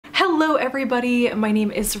Hello everybody, my name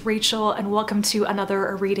is Rachel and welcome to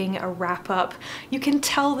another reading wrap-up. You can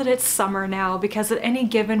tell that it's summer now because at any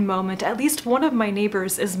given moment at least one of my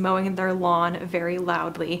neighbors is mowing their lawn very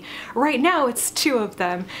loudly. Right now it's two of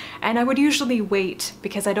them, and I would usually wait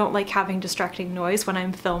because I don't like having distracting noise when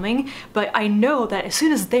I'm filming, but I know that as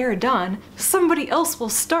soon as they're done, somebody else will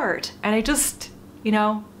start, and I just,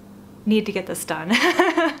 need to get this done.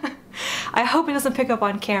 I hope it doesn't pick up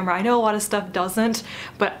on camera. I know a lot of stuff doesn't,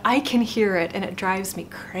 but I can hear it and it drives me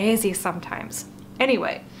crazy sometimes.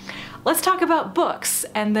 Anyway, let's talk about books,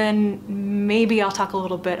 and then maybe I'll talk a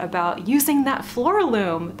little bit about using that floor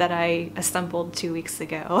loom that I assembled 2 weeks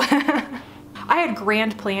ago. I had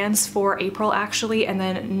grand plans for April actually, and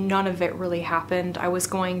then none of it really happened. I was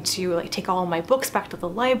going to take all my books back to the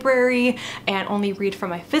library and only read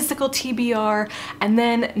from my physical TBR, and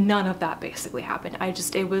then none of that basically happened.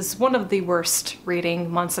 It was one of the worst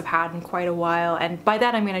reading months I've had in quite a while, and by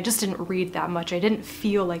that I mean I just didn't read that much. I didn't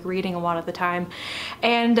feel like reading a lot of the time,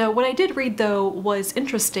 and what I did read though was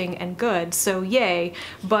interesting and good, so yay.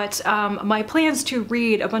 But my plans to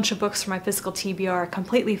read a bunch of books from my physical TBR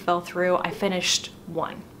completely fell through. I finished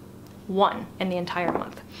one in the entire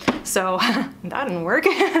month, so that didn't work.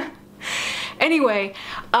 Anyway,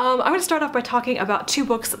 I'm going to start off by talking about two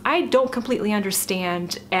books I don't completely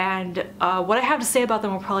understand, and what I have to say about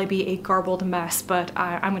them will probably be a garbled mess, but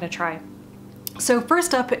I'm going to try. So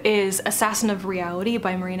first up is Assassin of Reality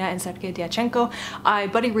by Marina and Sergey Dyachenko. I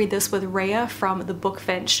buddy read this with Rhea from the Book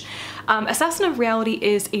Finch. Assassin of Reality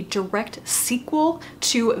is a direct sequel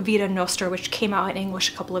to Vita Nostra, which came out in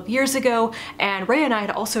English a couple of years ago, and Rhea and I had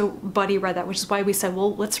also buddy read that, which is why we said,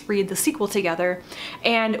 well, let's read the sequel together.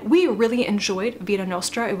 And we really enjoyed Vita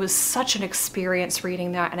Nostra. It was such an experience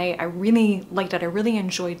reading that, and I really liked it. I really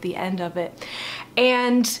enjoyed the end of it.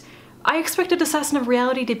 And I expected Assassin of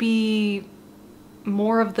Reality to be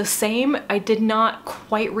more of the same. I did not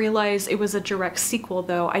quite realize it was a direct sequel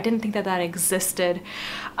though. I didn't think that that existed.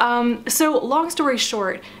 So long story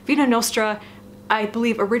short, Vita Nostra I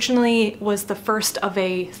believe originally was the first of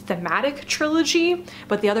a thematic trilogy,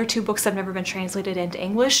 but the other two books have never been translated into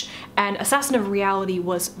English, and Assassin of Reality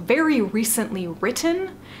was very recently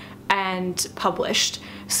written and published.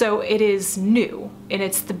 So it is new, and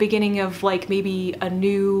it's the beginning of maybe a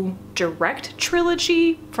new direct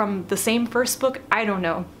trilogy from the same first book. I don't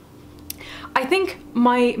know. I think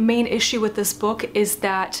my main issue with this book is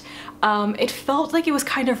that it felt like it was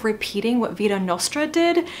kind of repeating what Vita Nostra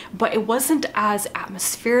did, but it wasn't as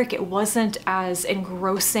atmospheric, it wasn't as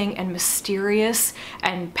engrossing and mysterious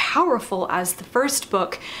and powerful as the first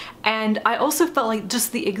book. And I also felt like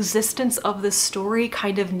just the existence of this story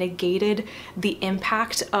kind of negated the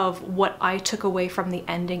impact of what I took away from the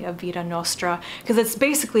ending of Vita Nostra, because it's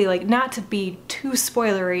basically not to be too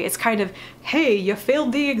spoilery, it's kind of, hey, you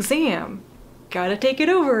failed the exam, gotta take it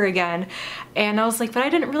over again. And I was like, but I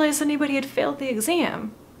didn't realize anybody had failed the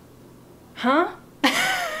exam. Huh?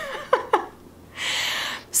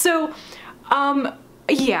 So,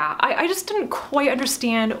 yeah, I just didn't quite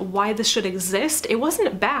understand why this should exist. It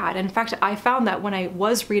wasn't bad. In fact, I found that when I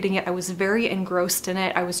was reading it, I was very engrossed in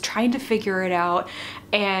it. I was trying to figure it out,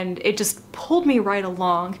 and it just pulled me right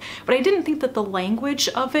along. But I didn't think that the language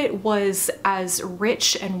of it was as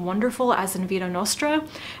rich and wonderful as in Vita Nostra,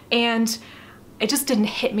 and it just didn't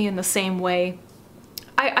hit me in the same way.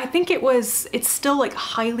 I think it's still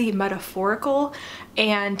highly metaphorical,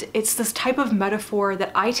 and it's this type of metaphor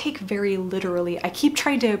that I take very literally. I keep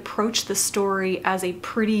trying to approach the story as a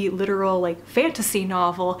pretty literal fantasy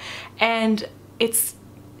novel, and it's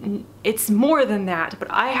more than that, but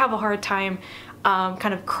I have a hard time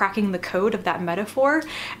kind of cracking the code of that metaphor,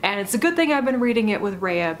 and it's a good thing I've been reading it with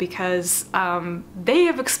Rhea because they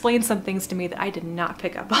have explained some things to me that I did not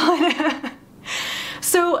pick up on.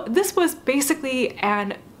 So this was basically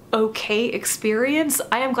an okay experience.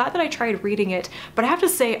 I am glad that I tried reading it, but I have to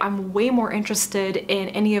say I'm way more interested in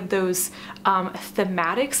any of those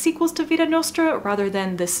thematic sequels to Vita Nostra rather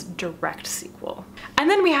than this direct sequel. And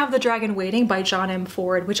then we have The Dragon Waiting by John M.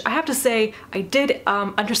 Ford, which I have to say I did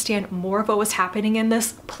understand more of what was happening in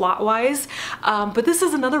this plot-wise, but this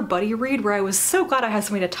is another buddy read where I was so glad I had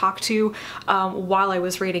somebody to talk to while I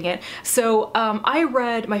was reading it. So I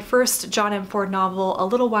read my first John M. Ford novel a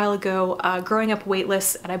little while ago, Growing Up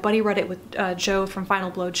Weightless, and I buddy read it with Joe from Final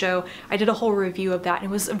Blow Joe. I did a whole review of that, and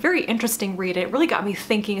it was a very interesting read. It really got me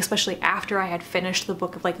thinking, especially after I had finished the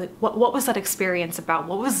book, of what was that experience about?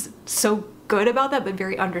 What was so good about that but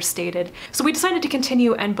very understated? So we decided to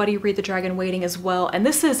continue and buddy read The Dragon Waiting as well, and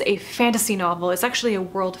this is a fantasy novel. It's actually a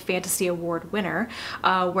World Fantasy Award winner,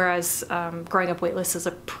 whereas Growing Up Weightless is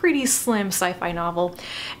a pretty slim sci-fi novel.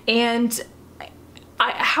 And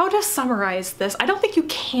how to summarize this? I don't think you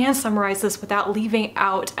can summarize this without leaving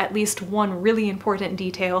out at least one really important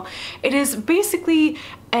detail. It is basically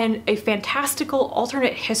a fantastical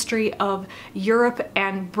alternate history of Europe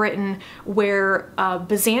and Britain where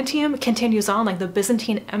Byzantium continues on, like the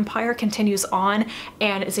Byzantine Empire continues on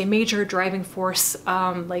and is a major driving force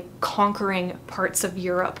like conquering parts of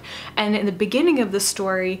Europe. And in the beginning of the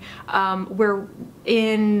story, we're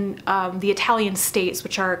in the Italian states,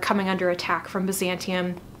 which are coming under attack from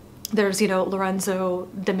Byzantium. There's, you know, Lorenzo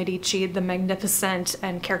de' Medici, the Magnificent,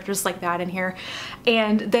 and characters like that in here.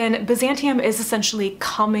 And then Byzantium is essentially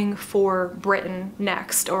coming for Britain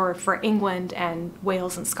next, or for England and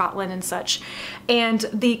Wales and Scotland and such. And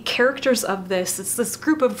the characters of this, it's this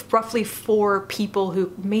group of roughly 4 people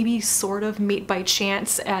who maybe sort of meet by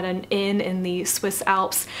chance at an inn in the Swiss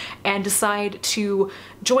Alps and decide to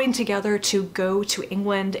join together to go to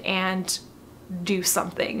England and do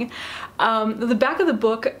something. The back of the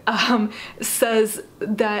book says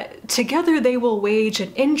that together they will wage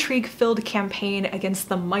an intrigue-filled campaign against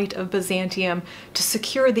the might of Byzantium to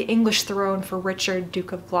secure the English throne for Richard,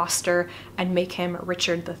 Duke of Gloucester, and make him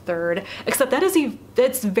Richard III. Except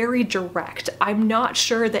that's very direct. I'm not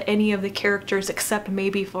sure that any of the characters, except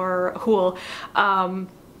maybe for Hull,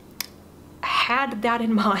 had that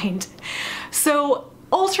in mind. So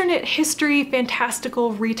alternate history,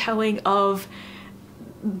 fantastical retelling of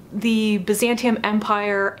the Byzantium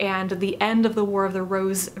Empire and the end of the War of the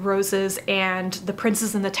Roses and the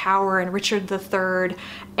Princes in the Tower and Richard III,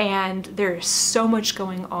 and there's so much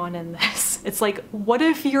going on in this. It's like, what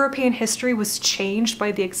if European history was changed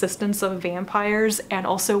by the existence of vampires and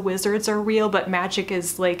also wizards are real, but magic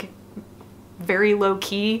is like very low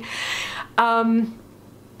key?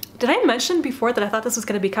 Did I mention before that I thought this was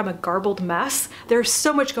going to become a garbled mess? There's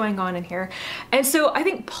so much going on in here. And so I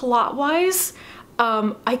think plot-wise,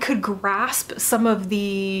 I could grasp some of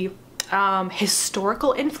the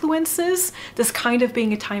historical influences, this kind of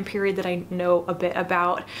being a time period that I know a bit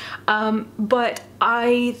about. But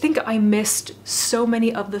I think I missed so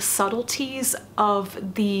many of the subtleties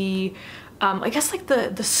of the I guess like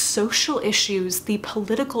the social issues, the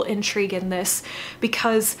political intrigue in this,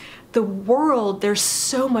 because the world, there's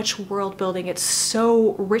so much world building. It's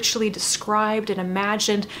so richly described and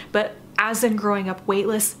imagined, but as in growing up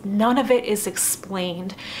weightless, none of it is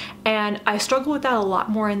explained. And I struggle with that a lot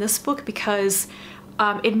more in this book because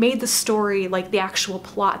it made the story, like the actual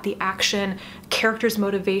plot, the action, characters'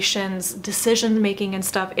 motivations, decision making and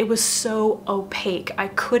stuff, it was so opaque. I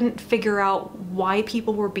couldn't figure out why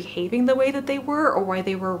people were behaving the way that they were or why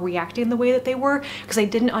they were reacting the way that they were, because I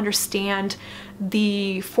didn't understand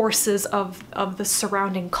the forces of the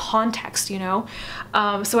surrounding context, you know?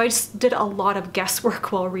 So I just did a lot of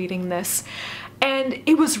guesswork while reading this. And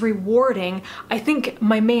it was rewarding. I think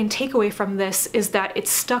my main takeaway from this is that it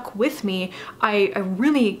stuck with me. I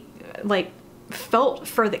really like felt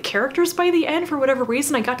for the characters by the end for whatever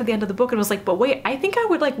reason. I got to the end of the book and was like, but wait, I think I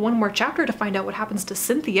would like one more chapter to find out what happens to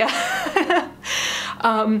Cynthia.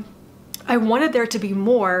 I wanted there to be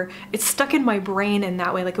more. It stuck in my brain in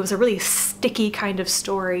that way. Like it was a really sticky kind of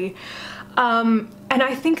story. And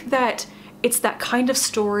I think that it's that kind of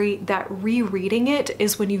story that rereading it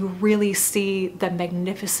is when you really see the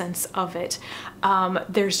magnificence of it.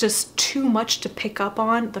 There's just too much to pick up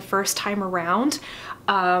on the first time around.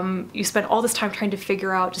 You spend all this time trying to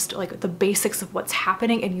figure out just like the basics of what's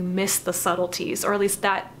happening and you miss the subtleties, or at least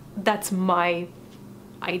that's my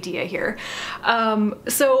idea here.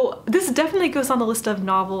 So this definitely goes on the list of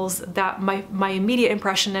novels that my immediate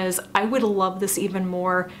impression is I would love this even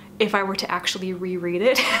more if I were to actually reread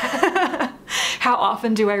it. How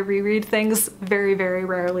often do I reread things? Very, very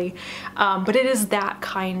rarely. But it is that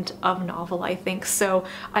kind of novel, I think. So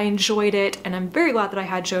I enjoyed it, and I'm very glad that I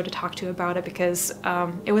had Joe to talk to about it because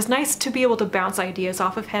it was nice to be able to bounce ideas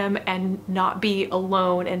off of him and not be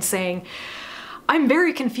alone and saying, I'm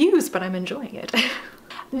very confused, but I'm enjoying it.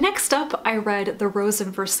 Next up, I read The Rose of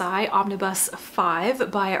Versailles Omnibus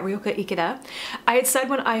 5 by Riyoko Ikeda. I had said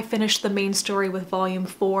when I finished the main story with volume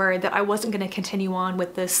 4 that I wasn't going to continue on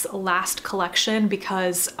with this last collection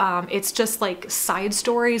because it's just like side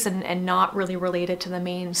stories and not really related to the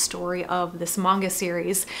main story of this manga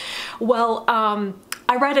series. Well,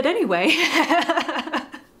 I read it anyway.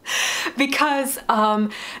 Because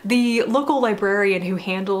the local librarian who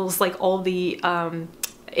handles like all the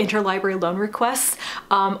interlibrary loan requests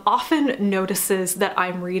often notices that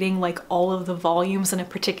I'm reading like all of the volumes in a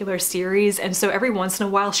particular series, and so every once in a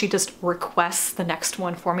while she just requests the next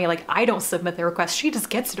one for me. Like, I don't submit the request, she just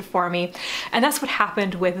gets it for me. And that's what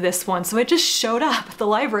happened with this one. So it just showed up at the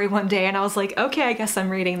library one day and I was like, okay, I guess I'm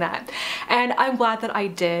reading that. And I'm glad that I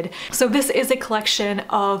did. So this is a collection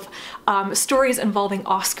of stories involving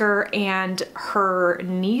Oscar and her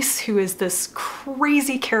niece, who is this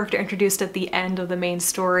crazy character introduced at the end of the main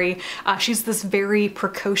story. She's this very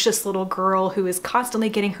precocious little girl who is constantly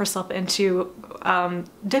getting herself into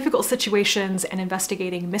difficult situations and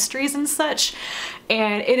investigating mysteries and such.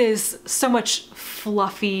 And it is so much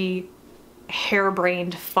fluffy,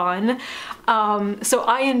 harebrained fun. So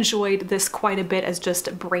I enjoyed this quite a bit as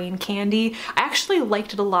just brain candy. I actually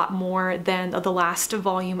liked it a lot more than the last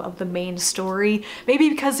volume of the main story, maybe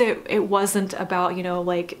because it wasn't about, you know,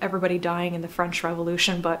 like everybody dying in the French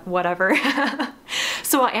Revolution, but whatever.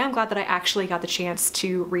 So I am glad that I actually got the chance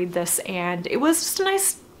to read this, and it was just a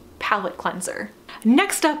nice palate cleanser.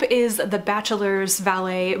 Next up is The Bachelor's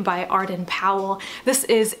Valet by Arden Powell. This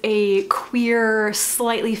is a queer,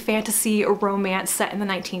 slightly fantasy romance set in the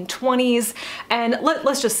 1920s. And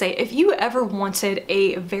let's just say, if you ever wanted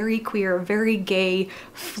a very queer, very gay,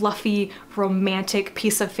 fluffy, romantic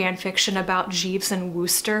piece of fan fiction about Jeeves and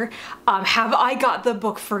Wooster, have I got the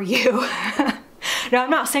book for you. Now,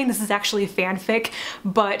 I'm not saying this is actually fanfic,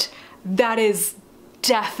 but that is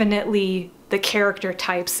definitely the character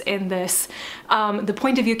types in this. The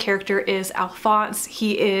point of view character is Alphonse.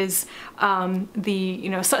 He is the, you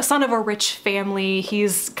know, son of a rich family.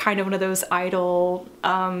 He's kind of one of those idle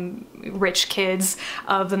rich kids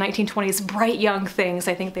of the 1920s, bright young things,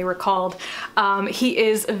 I think they were called. He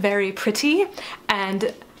is very pretty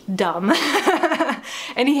and dumb.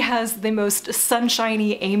 And he has the most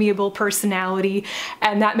sunshiny, amiable personality,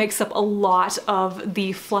 and that makes up a lot of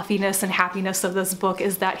the fluffiness and happiness of this book,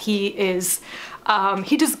 is that he is,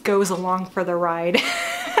 he just goes along for the ride.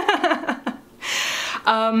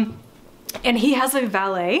 And he has a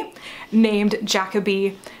valet named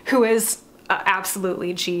Jacoby, who is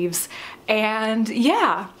absolutely Jeeves, and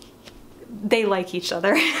yeah, they like each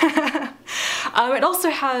other. It also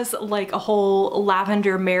has like a whole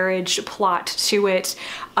lavender marriage plot to it.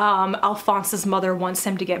 Alphonse's mother wants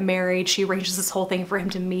him to get married. She arranges this whole thing for him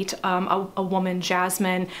to meet a woman,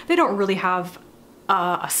 Jasmine. They don't really have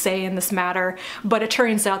a say in this matter, but it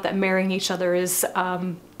turns out that marrying each other is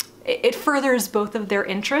it furthers both of their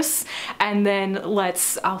interests, and then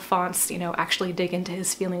lets Alphonse, you know, actually dig into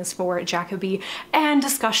his feelings for Jacoby, and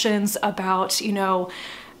discussions about, you know,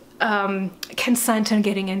 consent and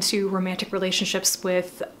getting into romantic relationships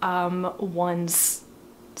with one's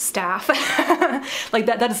staff. Like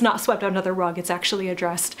that is not swept under the rug, it's actually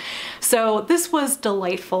addressed. So this was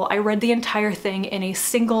delightful. I read the entire thing in a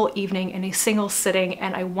single evening, in a single sitting,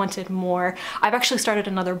 and I wanted more. I've actually started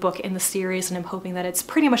another book in the series, and I'm hoping that it's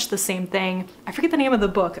pretty much the same thing. I forget the name of the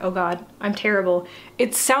book, oh god, I'm terrible.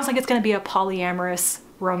 It sounds like it's gonna be a polyamorous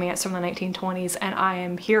romance from the 1920s, and I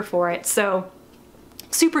am here for it. So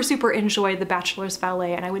super enjoyed The Bachelor's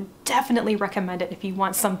Valet, and I would definitely recommend it if you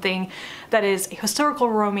want something that is a historical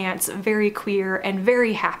romance, very queer, and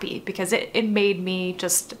very happy, because it made me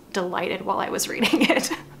just delighted while I was reading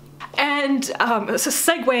it. And so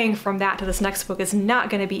segueing from that to this next book is not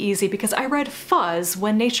going to be easy, because I read Fuzz,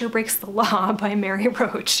 When Nature Breaks the Law by Mary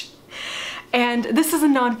Roach. And this is a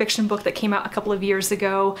nonfiction book that came out a couple of years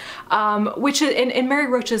ago, which in Mary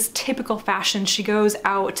Roach's typical fashion, she goes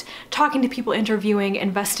out talking to people, interviewing,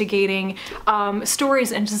 investigating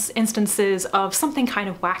stories and instances of something kind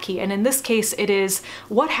of wacky. And in this case, it is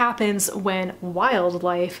what happens when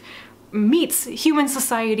wildlife meets human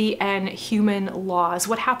society and human laws.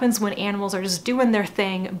 What happens when animals are just doing their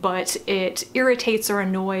thing, but it irritates or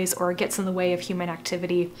annoys or gets in the way of human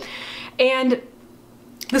activity. And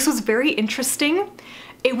this was very interesting.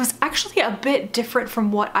 It was actually a bit different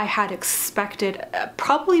from what I had expected,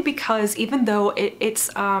 probably because even though it's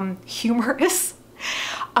humorous,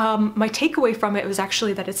 my takeaway from it was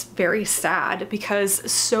actually that it's very sad, because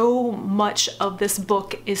so much of this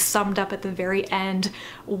book is summed up at the very end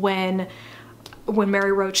when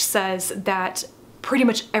Mary Roach says that pretty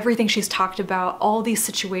much everything she's talked about, all these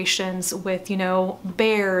situations with, you know,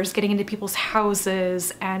 bears getting into people's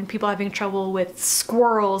houses and people having trouble with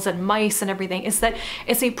squirrels and mice and everything, is that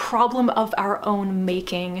it's a problem of our own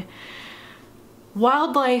making.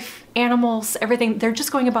 Wildlife, animals, everything, they're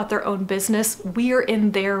just going about their own business. We're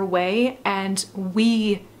in their way, and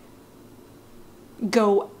we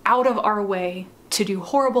go out of our way to do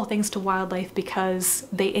horrible things to wildlife because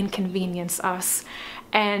they inconvenience us.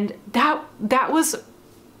 And that was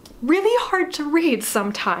really hard to read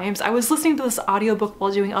sometimes. I was listening to this audiobook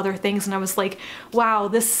while doing other things and I was like, wow,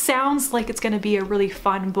 this sounds like it's gonna be a really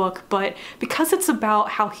fun book, but because it's about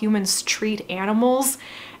how humans treat animals,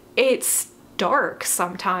 it's dark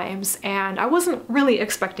sometimes, and I wasn't really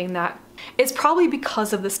expecting that. It's probably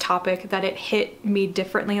because of this topic that it hit me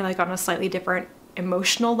differently, like on a slightly different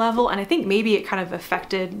emotional level, and I think maybe it kind of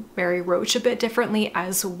affected Mary Roach a bit differently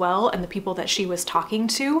as well, and the people that she was talking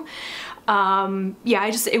to.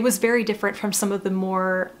 Yeah, it was very different from some of the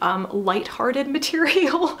more lighthearted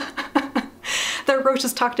material that Roach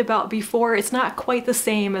has talked about before. It's not quite the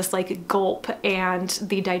same as like Gulp and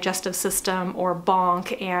the digestive system or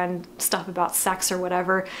Bonk and stuff about sex or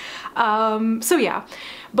whatever. So yeah,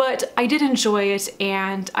 but I did enjoy it,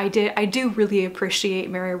 and I do really appreciate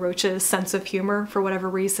Mary Roach's sense of humor for whatever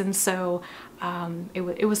reason, so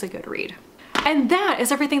it was a good read. And that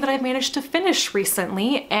is everything that I've managed to finish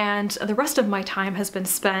recently, and the rest of my time has been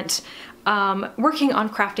spent working on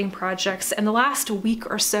crafting projects. And the last week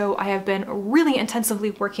or so I have been really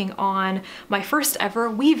intensively working on my first ever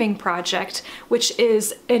weaving project, which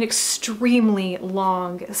is an extremely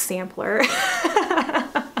long sampler.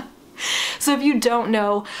 So if you don't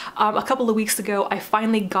know, a couple of weeks ago I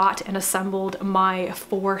finally got and assembled my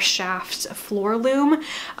 4-shaft floor loom.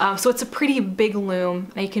 So it's a pretty big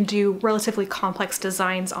loom and you can do relatively complex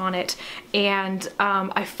designs on it. And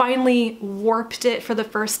I finally warped it for the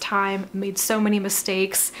first time, made so many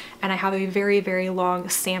mistakes, and I have a very, very long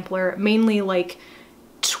sampler, mainly like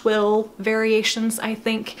twill variations, I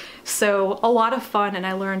think. So a lot of fun, and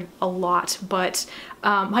I learned a lot, but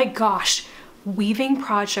my gosh, weaving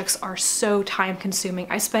projects are so time consuming.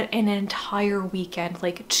 I spent an entire weekend,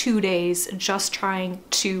 like 2 days, just trying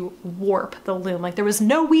to warp the loom. Like there was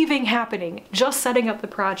no weaving happening, just setting up the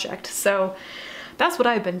project. So that's what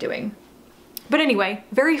I've been doing. But anyway,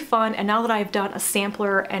 very fun, and now that I've done a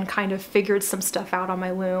sampler and kind of figured some stuff out on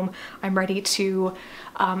my loom, I'm ready to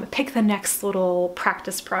pick the next little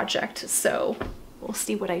practice project. So we'll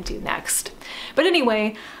see what I do next. But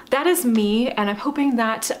anyway, that is me, and I'm hoping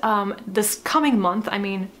that this coming month, I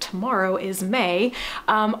mean tomorrow is May,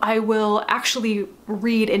 I will actually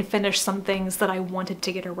read and finish some things that I wanted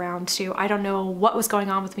to get around to. I don't know what was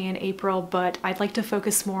going on with me in April, but I'd like to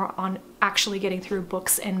focus more on actually getting through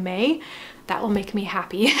books in May. That will make me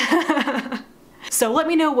happy. So let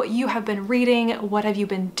me know what you have been reading, what have you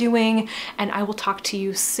been doing, and I will talk to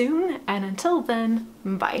you soon, and until then,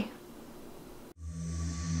 bye.